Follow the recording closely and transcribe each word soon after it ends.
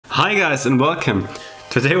Hi guys and welcome.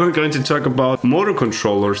 Today we're going to talk about motor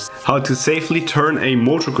controllers, how to safely turn a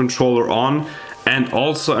motor controller on, and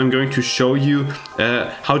also I'm going to show you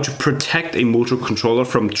how to protect a motor controller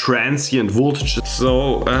from transient voltages.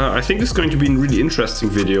 So I think this is going to be a really interesting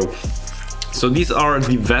video. So these are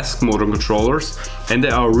the VESC motor controllers and they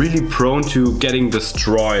are really prone to getting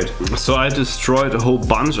destroyed. So I destroyed a whole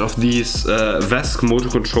bunch of these VESC motor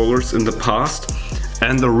controllers in the past.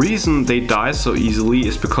 And the reason they die so easily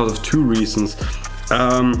is because of two reasons.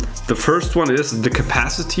 The first one is the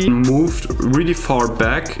capacity moved really far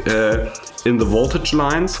back in the voltage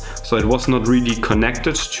lines, so it was not really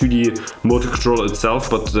connected to the motor controller itself,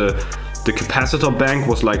 but the capacitor bank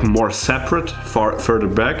was like more separate, further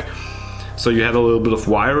back. So you had a little bit of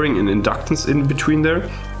wiring and inductance in between there.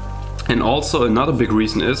 And also another big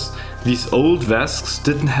reason is these old VESCs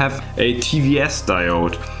didn't have a TVS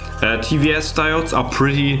diode. TVS diodes are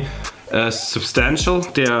pretty substantial.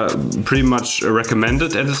 They are pretty much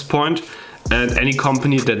recommended at this point, and any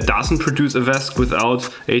company that doesn't produce a VESC without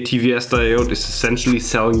a TVS diode is essentially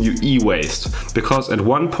selling you e-waste. Because at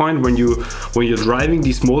one point when you're driving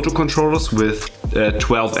these motor controllers with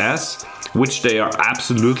 12S, which they are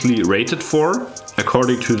absolutely rated for,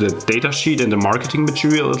 according to the data sheet and the marketing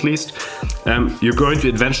material at least, you're going to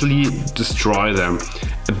eventually destroy them.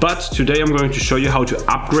 But today I'm going to show you how to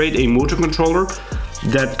upgrade a motor controller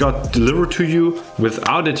that got delivered to you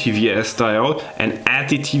without a TVS diode and add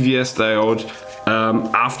the TVS diode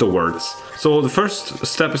afterwards. So the first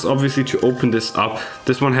step is obviously to open this up.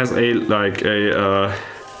 This one has a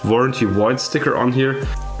warranty void sticker on here.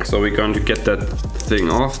 So we're going to get that thing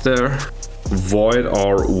off there. Void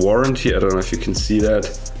our warranty. I don't know if you can see that.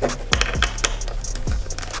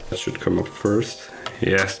 That should come up first.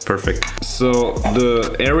 Yes, perfect. So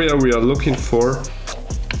the area we are looking for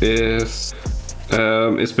is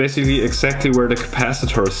basically exactly where the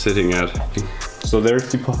capacitor is sitting at. So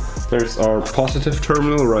there's our positive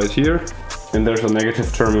terminal right here, and there's a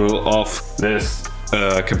negative terminal of this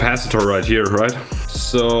capacitor right here, right?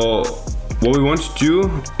 So what we want to do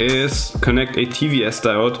is connect a TVS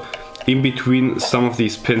diode in between some of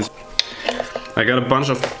these pins. I got a bunch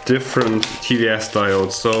of different TVS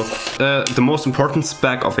diodes. So the most important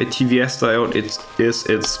spec of a TVS diode is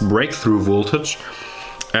its breakthrough voltage.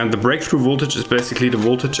 And the breakthrough voltage is basically the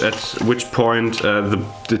voltage at which point the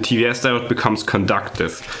TVS diode becomes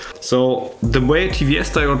conductive. So the way a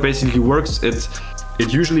TVS diode basically works, it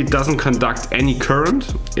usually doesn't conduct any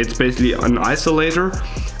current. It's basically an isolator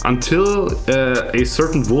until a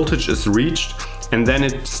certain voltage is reached, and then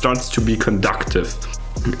it starts to be conductive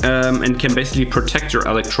and can basically protect your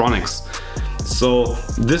electronics. So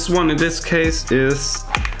this one in this case is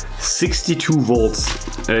 62 volts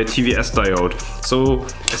TVS diode. So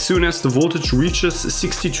as soon as the voltage reaches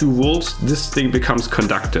 62 volts, this thing becomes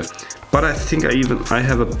conductive. But I think I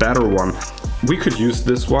have a better one. We could use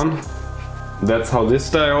this one. That's how this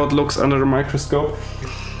diode looks under the microscope.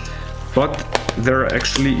 But there are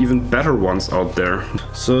actually even better ones out there.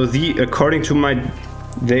 So according to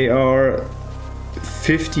they are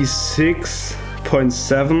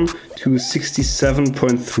 56.7 to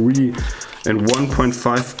 67.3 and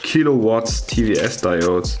 1.5 kilowatts TVS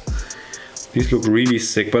diodes. These look really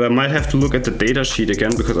sick, but I might have to look at the data sheet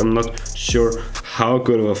again because I'm not sure how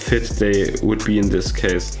good of a fit they would be in this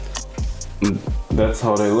case. And that's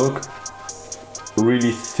how they look.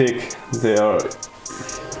 Really thick they are.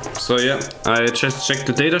 So yeah, I just checked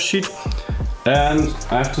the data sheet and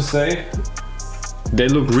I have to say they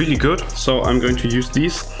look really good. So I'm going to use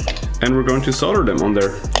these and we're going to solder them on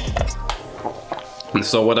there. And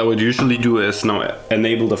so what I would usually do is now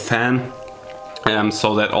enable the fan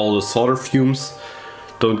so that all the solder fumes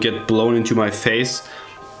don't get blown into my face.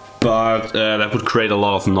 But that would create a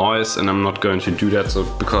lot of noise and I'm not going to do that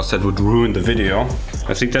because that would ruin the video.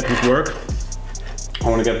 I think that would work. I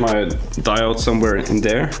want to get my diode somewhere in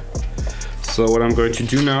there. So what I'm going to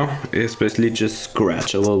do now is basically just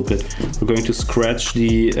scratch a little bit. We're going to scratch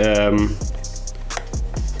the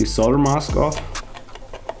solder mask off.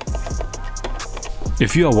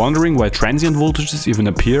 If you are wondering why transient voltages even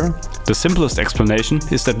appear, the simplest explanation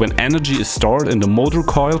is that when energy is stored in the motor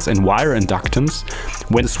coils and wire inductance,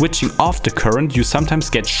 when switching off the current you sometimes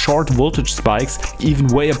get short voltage spikes even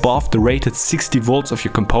way above the rated 60 volts of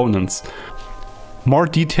your components. More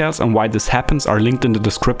details on why this happens are linked in the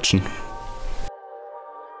description.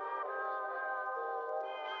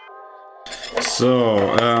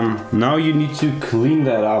 So now you need to clean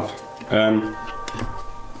that up. And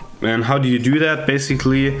how do you do that?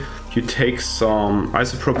 Basically, you take some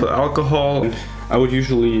isopropyl alcohol. I would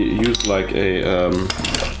usually use like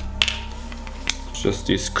just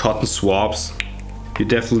these cotton swabs. you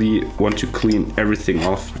definitely want to clean everything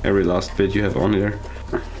off, every last bit you have on here.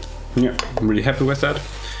 Yeah, I'm really happy with that.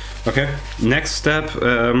 Okay, next step,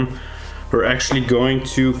 we're actually going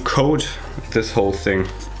to coat this whole thing.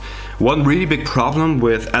 One really big problem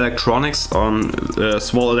with electronics on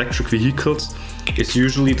small electric vehicles is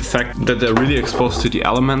usually the fact that they're really exposed to the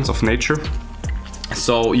elements of nature.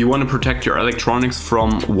 So you want to protect your electronics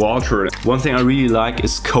from water. One thing I really like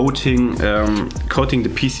is coating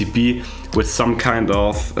the PCB with some kind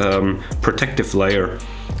of protective layer.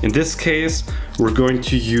 In this case, we're going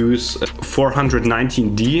to use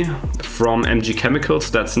 419D from MG Chemicals.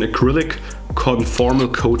 That's an acrylic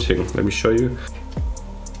conformal coating. Let me show you.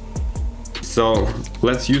 So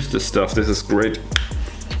let's use this stuff. This is great.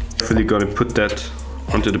 Really gonna put that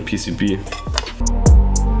onto the PCB.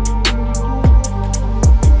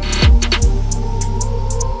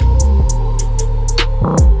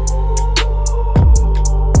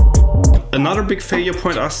 Another big failure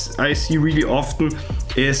point I see really often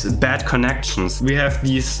is bad connections. We have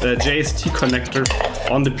these JST connectors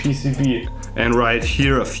on the PCB, and right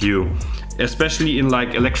here a few. Especially in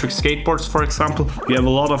like electric skateboards, for example, you have a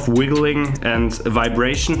lot of wiggling and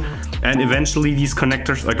vibration, and eventually these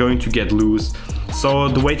connectors are going to get loose. So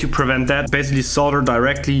the way to prevent that, basically solder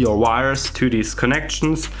directly your wires to these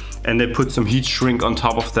connections and then put some heat shrink on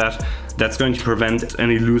top of that. That's going to prevent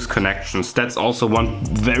any loose connections. That's also one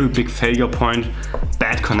very big failure point,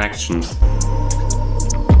 bad connections.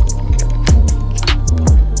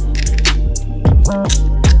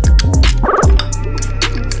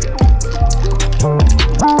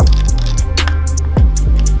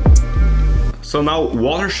 So now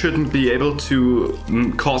water shouldn't be able to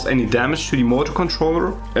cause any damage to the motor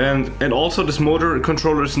controller, and also this motor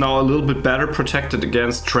controller is now a little bit better protected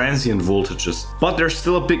against transient voltages. But there's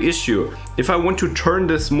still a big issue. If I want to turn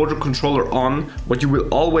this motor controller on, what you will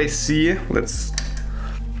always see,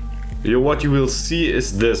 what you will see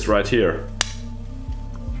is this right here.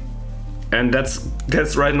 And that's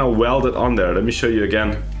right now welded on there. Let me show you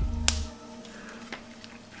again.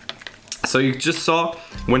 So you just saw,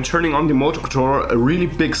 when turning on the motor controller, a really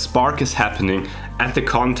big spark is happening at the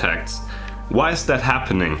contacts. Why is that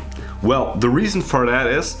happening? Well, the reason for that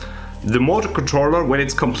is the motor controller, when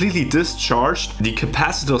it's completely discharged, the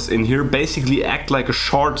capacitors in here basically act like a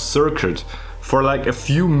short circuit for like a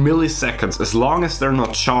few milliseconds, as long as they're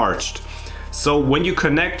not charged. So when you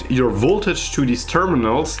connect your voltage to these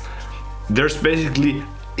terminals, there's basically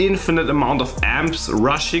infinite amount of amps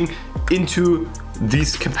rushing into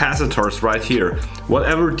these capacitors right here,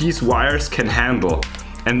 whatever these wires can handle.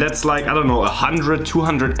 And that's like, I don't know, 100,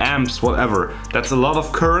 200 amps, whatever. That's a lot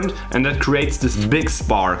of current, and that creates this big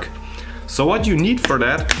spark. So what you need for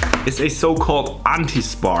that is a so-called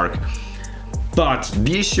Antispark. But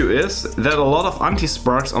the issue is that a lot of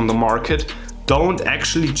Antisparks on the market don't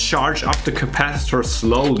actually charge up the capacitor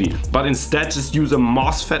slowly, but instead just use a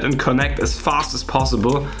MOSFET and connect as fast as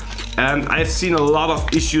possible. And I've seen a lot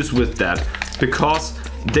of issues with that, because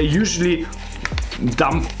they usually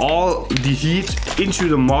dump all the heat into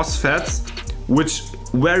the MOSFETs, which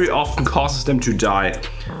very often causes them to die.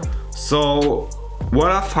 So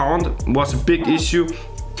what I found was a big issue.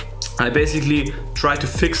 I basically tried to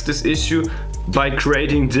fix this issue by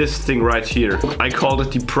creating this thing right here. I called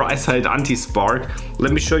it the Pryside Antispark.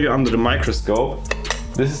 Let me show you under the microscope.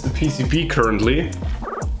 This is the PCB currently,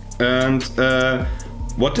 and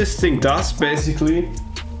what this thing does basically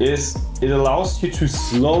is it allows you to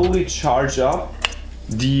slowly charge up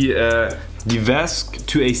the VESC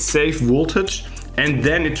to a safe voltage, and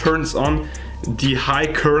then it turns on the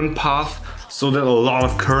high current path so that a lot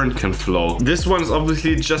of current can flow. This one is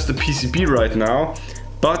obviously just a PCB right now,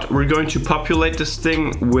 but we're going to populate this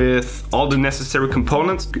thing with all the necessary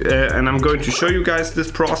components, and I'm going to show you guys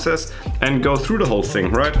this process and go through the whole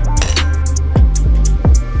thing, right?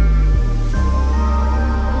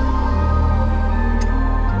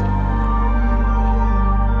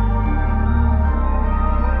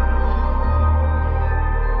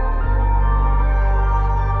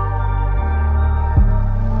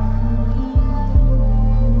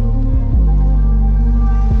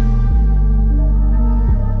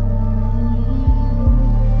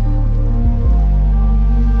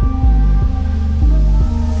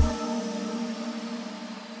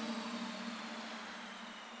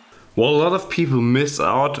 What a lot of people miss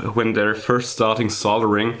out when they're first starting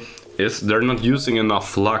soldering is they're not using enough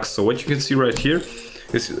flux. So what you can see right here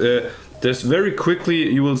is there's very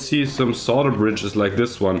quickly you will see some solder bridges like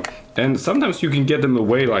this one, and sometimes you can get them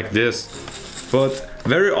away like this, but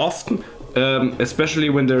very often, especially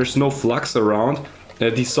when there's no flux around,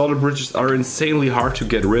 these solder bridges are insanely hard to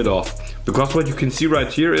get rid of. Because what you can see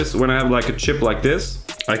right here is when I have like a chip like this,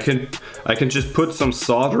 I can just put some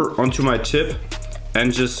solder onto my chip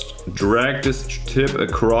and just drag this tip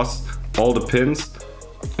across all the pins,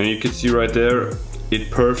 and you can see right there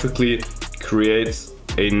it perfectly creates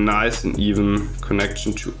a nice and even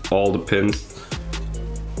connection to all the pins,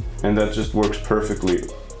 and that just works perfectly.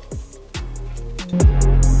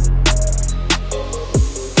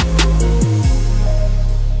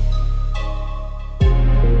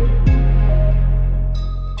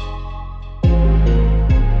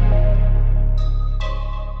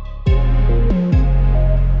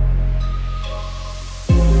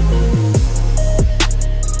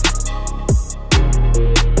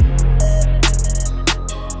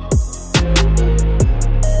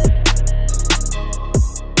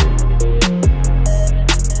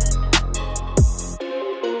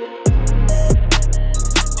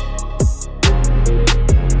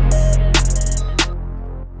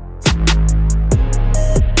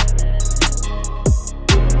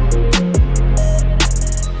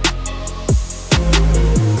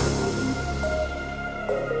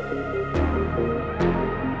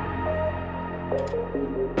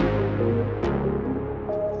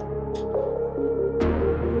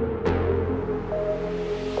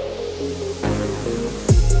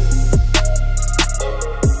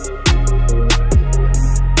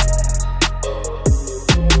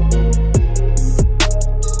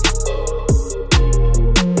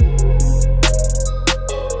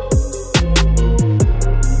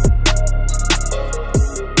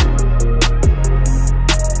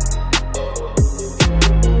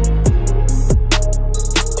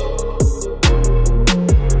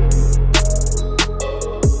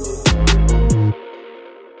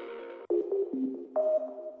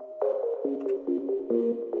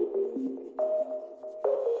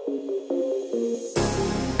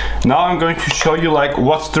 Now I'm going to show you like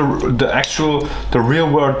what's the real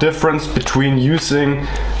world difference between using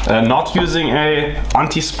not using a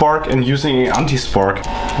Antispark and using a Antispark.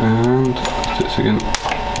 And this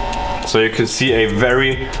again. So you can see a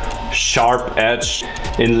very sharp edge.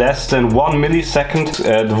 In less than 1 millisecond,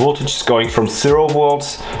 the voltage is going from 0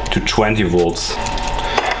 volts to 20 volts.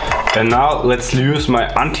 And now let's use my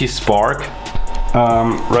Antispark.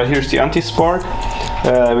 Right here's the Antispark.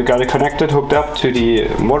 We got it connected, hooked up to the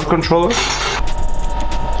motor controller.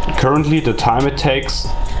 Currently the time it takes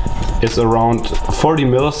is around 40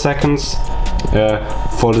 milliseconds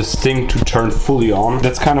for this thing to turn fully on.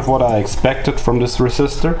 That's kind of what I expected from this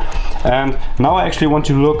resistor. And now I actually want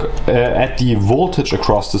to look at the voltage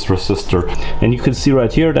across this resistor. And you can see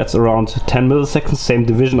right here that's around 10 milliseconds, same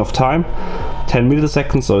division of time. 10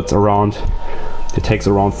 milliseconds, so it takes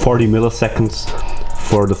around 40 milliseconds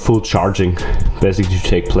for the full charging basically to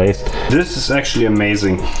take place. This is actually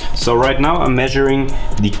amazing. So right now I'm measuring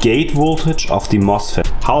the gate voltage of the MOSFET.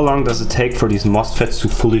 How long does it take for these MOSFETs to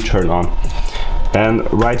fully turn on?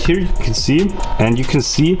 And right here you can see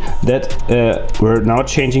that we're now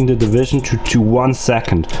changing the division to 1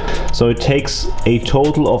 second. So it takes a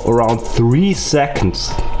total of around 3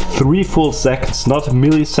 seconds, 3 full seconds, not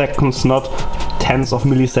milliseconds, not tens of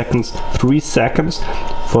milliseconds, 3 seconds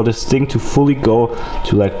for this thing to fully go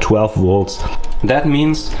to like 12 volts. That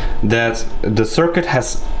means that the circuit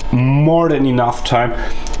has more than enough time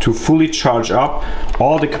to fully charge up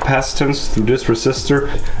all the capacitance through this resistor.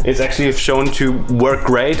 It's actually shown to work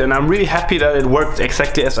great, and I'm really happy that it worked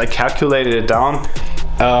exactly as I calculated it down.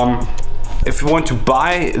 If you want to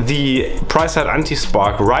buy the Pryside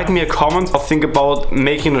Antispark, write me a comment. I'll think about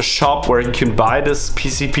making a shop where you can buy this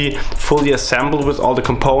PCB fully assembled with all the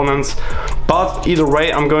components. But either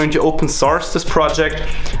way, I'm going to open source this project.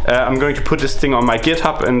 I'm going to put this thing on my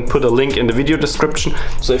GitHub and put a link in the video description.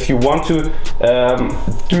 So if you want to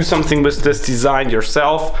do something with this design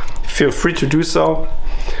yourself, feel free to do so.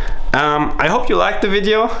 I hope you liked the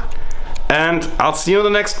video, and I'll see you in the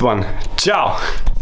next one. Ciao!